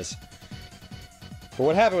 was. But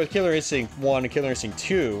what happened with Killer Instinct 1 and Killer Instinct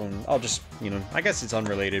 2, and I'll just, you know, I guess it's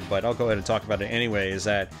unrelated, but I'll go ahead and talk about it anyway, is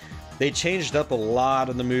that they changed up a lot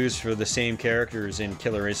of the moves for the same characters in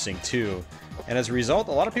Killer Instinct 2. And as a result,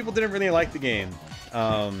 a lot of people didn't really like the game.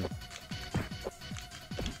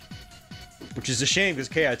 Which is a shame, because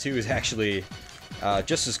KI2 is actually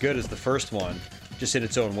just as good as the first one, just in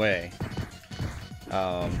its own way.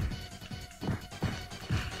 Nice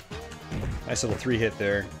little 3-hit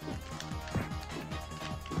there.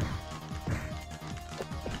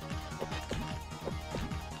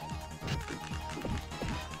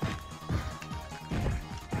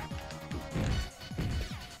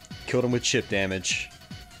 Killed him with chip damage.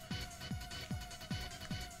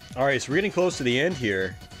 Alright, so we're getting close to the end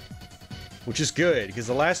here. Which is good, because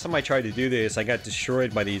the last time I tried to do this, I got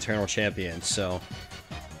destroyed by the Eternal Champion, so...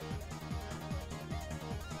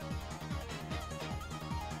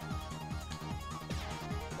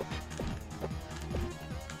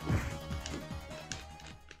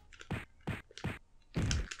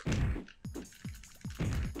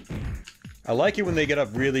 I like it when they get up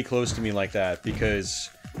really close to me like that, because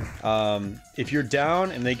if you're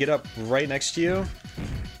down and they get up right next to you,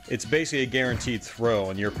 it's basically a guaranteed throw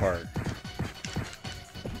on your part.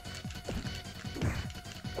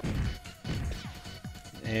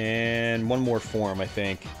 And one more form, I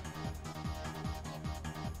think.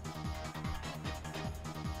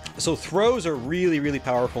 So throws are really, really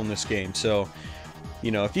powerful in this game. So,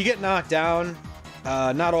 you know, if you get knocked down,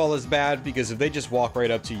 not all is bad, because if they just walk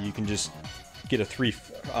right up to you, you can just get a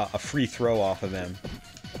free throw off of them.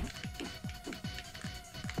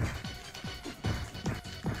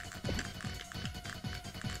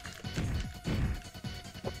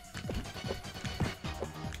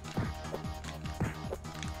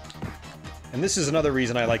 And this is another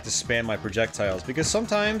reason I like to spam my projectiles, because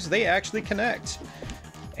sometimes they actually connect.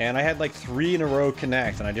 And I had like 3 in a row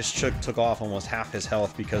connect, and I just took off almost half his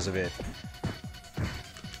health because of it.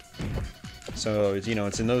 So, you know,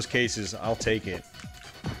 it's in those cases, I'll take it.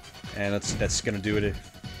 And that's gonna do it.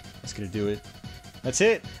 That's gonna do it. That's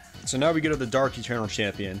it! So now we go to the Dark Eternal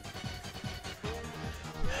Champion.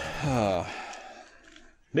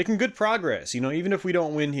 Making good progress. You know, even if we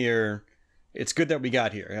don't win here, it's good that we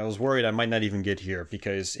got here. I was worried I might not even get here,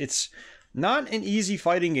 because it's not an easy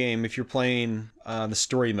fighting game if you're playing the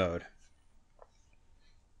story mode.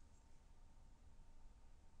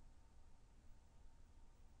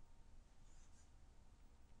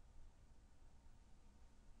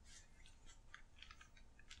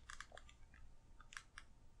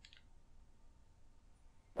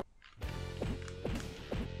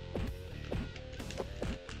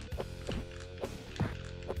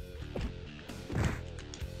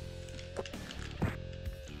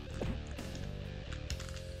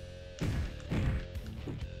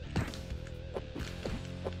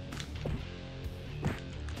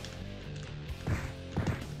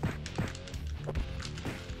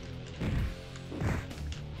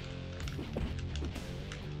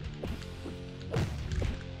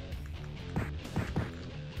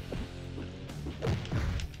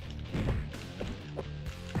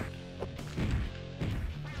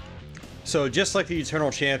 So just like the Eternal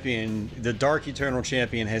Champion, the Dark Eternal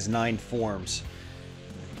Champion has 9 forms.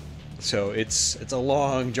 So it's a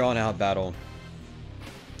long, drawn-out battle.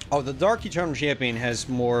 Oh, the Dark Eternal Champion has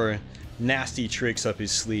more nasty tricks up his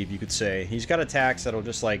sleeve, you could say. He's got attacks that'll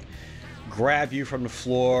just like grab you from the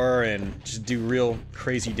floor and just do real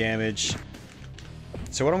crazy damage.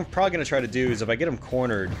 So what I'm probably going to try to do is if I get him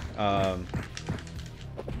cornered...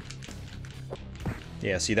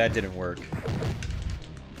 yeah, see, that didn't work.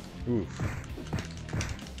 Oof.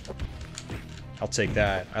 I'll take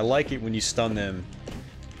that. I like it when you stun them.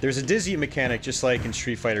 There's a dizzy mechanic just like in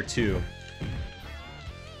Street Fighter 2.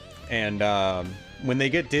 And when they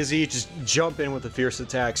get dizzy, just jump in with a fierce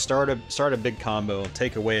attack, start a big combo,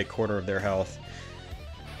 take away a quarter of their health.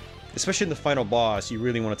 Especially in the final boss, you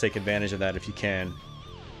really want to take advantage of that if you can.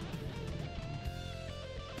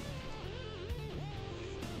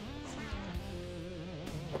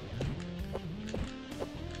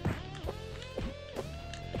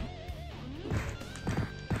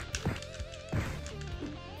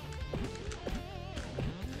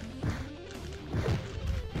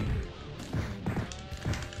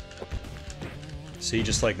 See,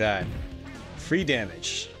 just like that. Free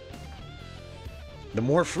damage. The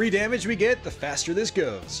more free damage we get, the faster this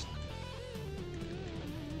goes.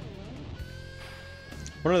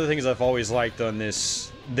 One of the things I've always liked on this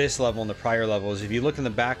level and the prior levels, if you look in the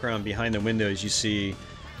background behind the windows, you see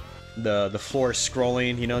the floor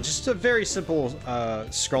scrolling. You know, just a very simple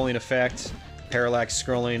scrolling effect, parallax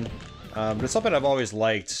scrolling. But it's something I've always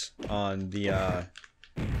liked on the,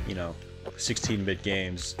 you know, 16-bit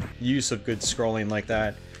games. Use of good scrolling like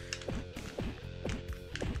that.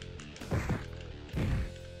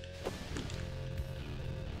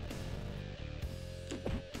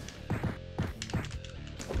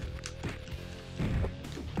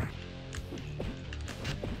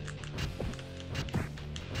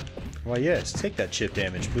 Why yes, take that chip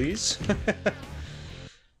damage, please.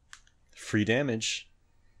 Free damage.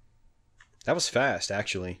 That was fast,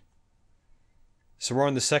 actually. So we're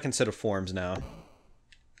on the second set of forms now.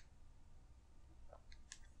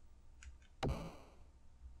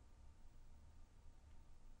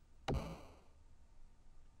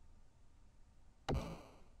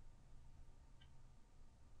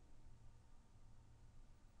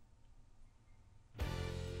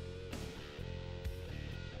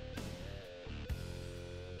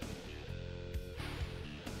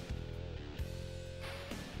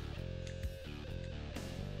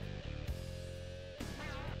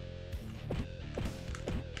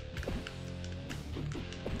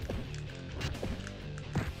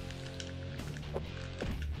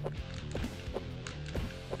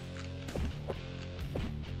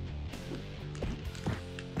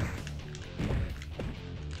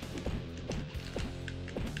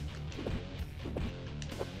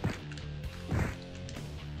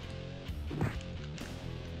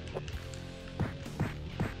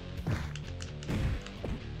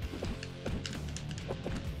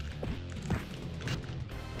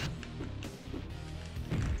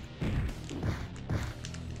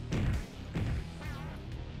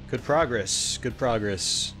 Good progress. Good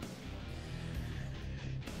progress.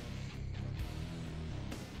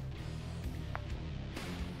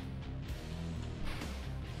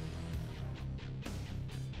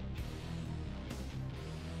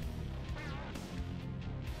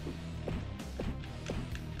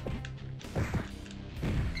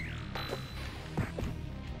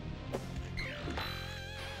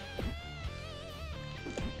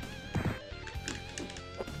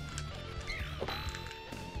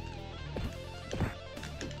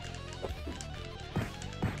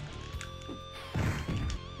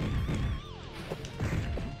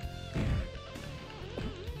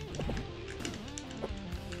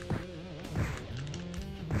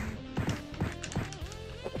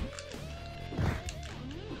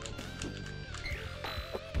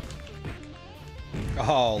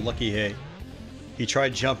 Oh, lucky hit. He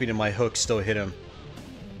tried jumping and my hook still hit him.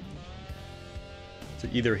 So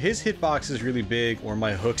either his hitbox is really big or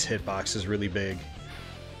my hook's hitbox is really big.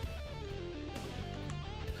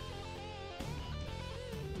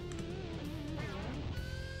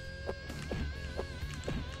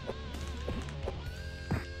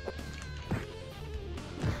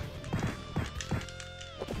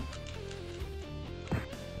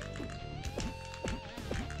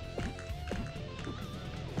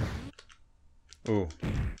 Ooh.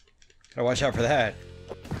 Gotta watch out for that.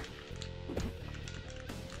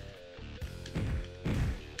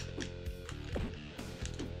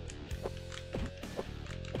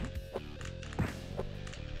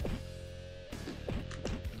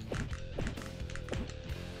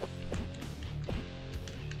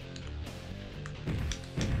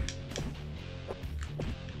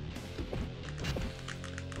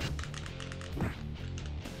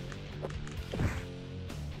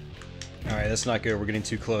 Alright, that's not good. We're getting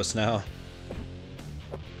too close now.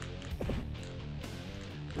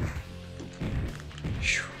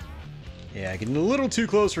 Whew. Yeah, getting a little too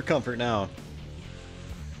close for comfort now.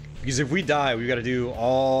 Because if we die, we've got to do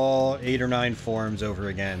all 8 or 9 forms over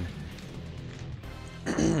again.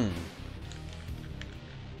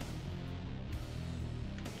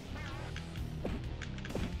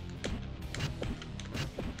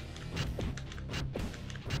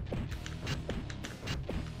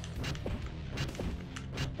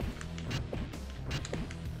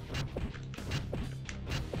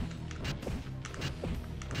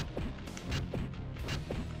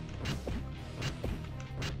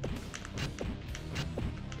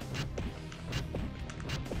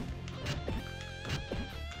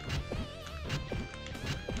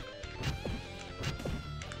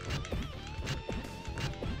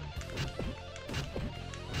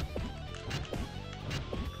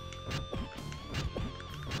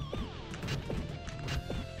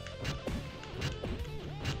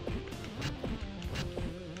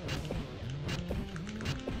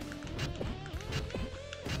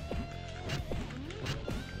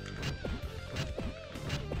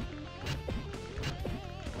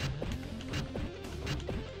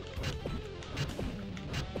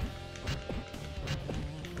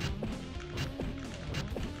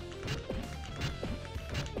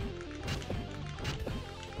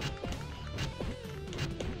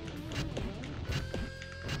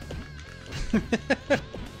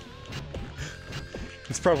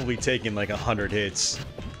 It's probably taken like 100 hits.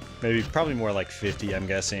 Maybe, probably more like 50, I'm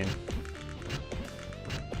guessing.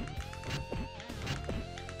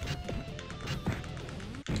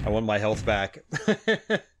 I want my health back.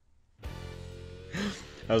 I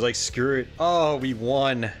was like, screw it. Oh, we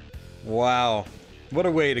won. Wow. What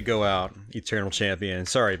a way to go out, Eternal Champion.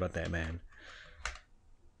 Sorry about that, man.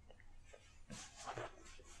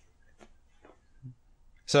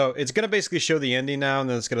 So it's going to basically show the ending now, and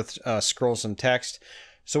then it's going to scroll some text.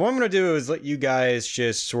 So what I'm going to do is let you guys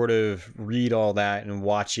just sort of read all that and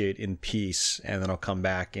watch it in peace, and then I'll come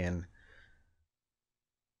back in.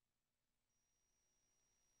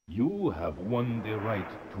 You have won the right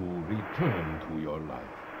to return to your life.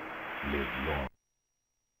 Live long.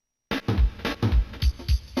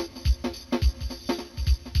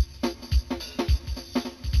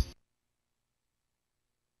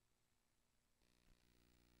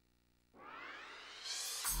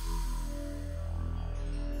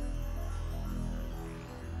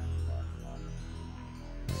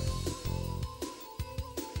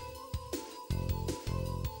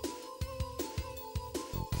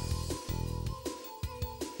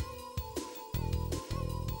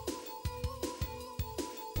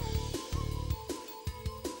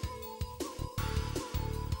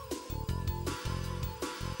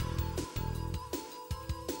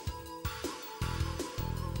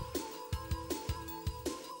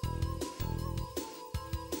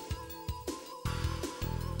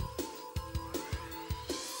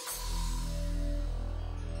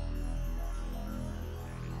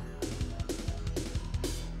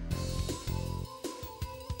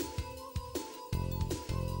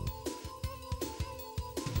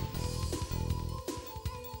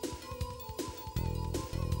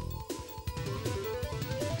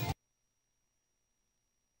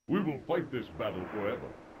 We will fight this battle forever.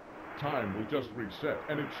 Time will just reset,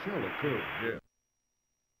 and it shall occur again.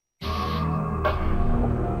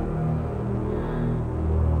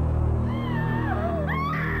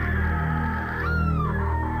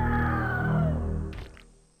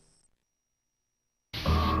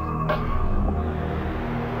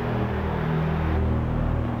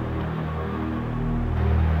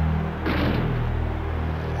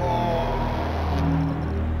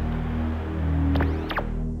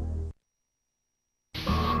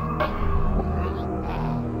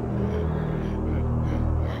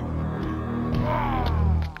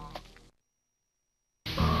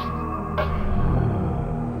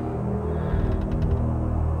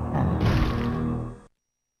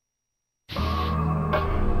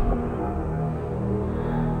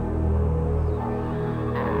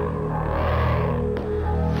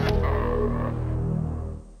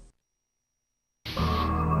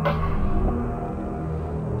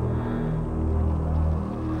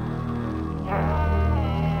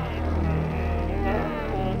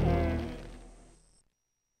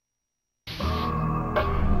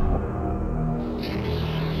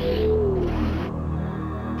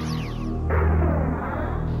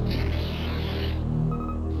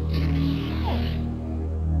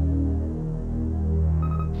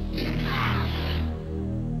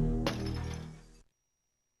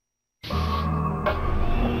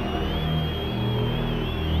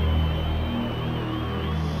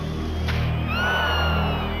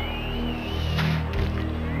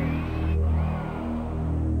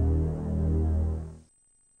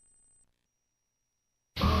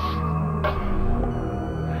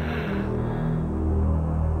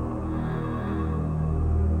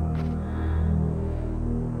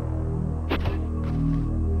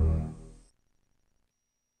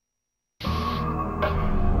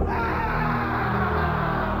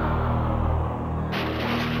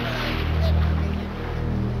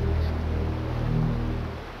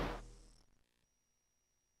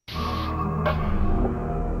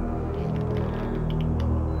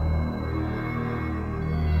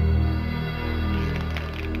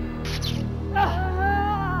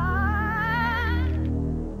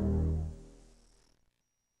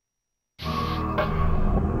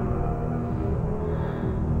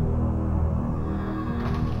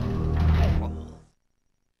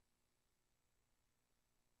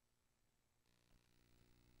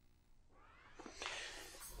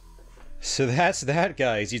 So that's that,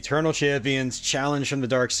 guys. Eternal Champions Challenge from the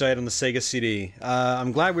Dark Side on the Sega CD.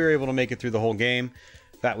 I'm glad we were able to make it through the whole game.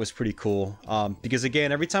 That was pretty cool. Because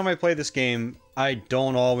again, every time I play this game, I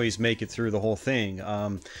don't always make it through the whole thing.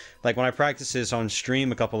 Like when I practiced this on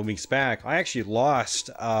stream a couple of weeks back, I actually lost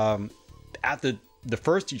at the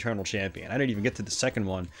first Eternal Champion. I didn't even get to the second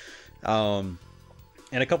one. And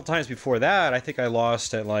a couple times before that, I think I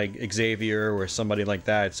lost at like Xavier or somebody like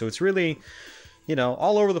that. So it's really, you know,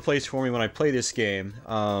 all over the place for me when I play this game.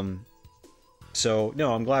 So,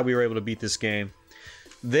 no, I'm glad we were able to beat this game.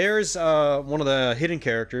 There's one of the hidden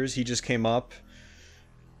characters. He just came up.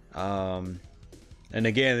 And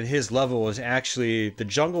again, his level is actually the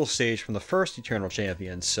jungle stage from the first Eternal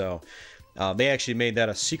Champion. So they actually made that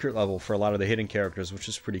a secret level for a lot of the hidden characters, which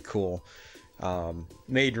is pretty cool.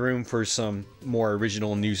 Made room for some more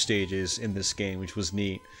original new stages in this game, which was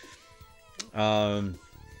neat.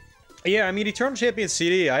 Yeah, I mean, Eternal Champion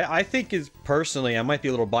CD, I think is, personally, I might be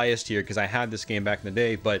a little biased here because I had this game back in the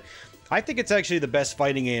day, but I think it's actually the best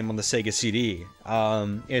fighting game on the Sega CD.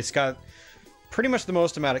 It's got pretty much the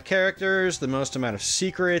most amount of characters, the most amount of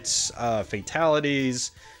secrets,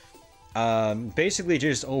 fatalities, basically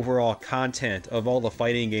just overall content of all the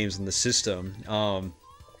fighting games in the system.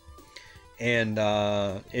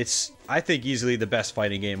 It's, I think, easily the best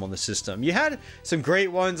fighting game on the system. You had some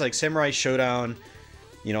great ones like Samurai Showdown.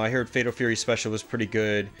 You know, I heard Fatal Fury Special was pretty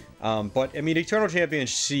good. But, I mean, Eternal Champion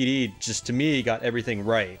CD, just to me, got everything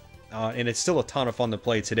right. And it's still a ton of fun to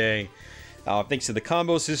play today. Thanks to the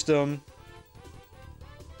combo system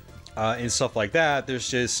and stuff like that,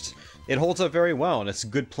 there's just... It holds up very well, and it's a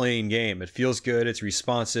good playing game. It feels good, it's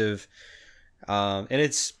responsive. And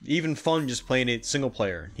it's even fun just playing it single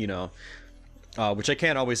player, you know. Which I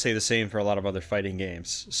can't always say the same for a lot of other fighting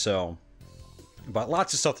games. So... But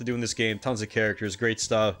lots of stuff to do in this game, tons of characters, great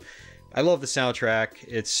stuff. I love the soundtrack.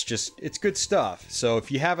 It's just, it's good stuff. So if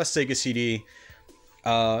you have a Sega CD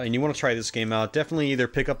and you want to try this game out, definitely either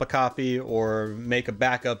pick up a copy or make a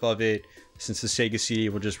backup of it, since the Sega CD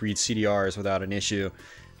will just read CDRs without an issue,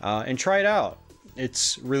 and try it out.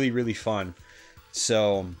 It's really, really fun.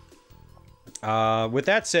 So with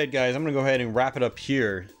that said, guys, I'm going to go ahead and wrap it up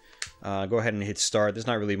here. Go ahead and hit start. There's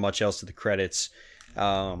not really much else to the credits.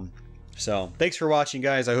 So, thanks for watching,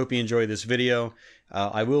 guys. I hope you enjoyed this video.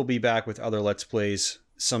 I will be back with other Let's Plays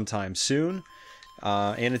sometime soon.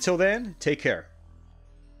 And until then, take care.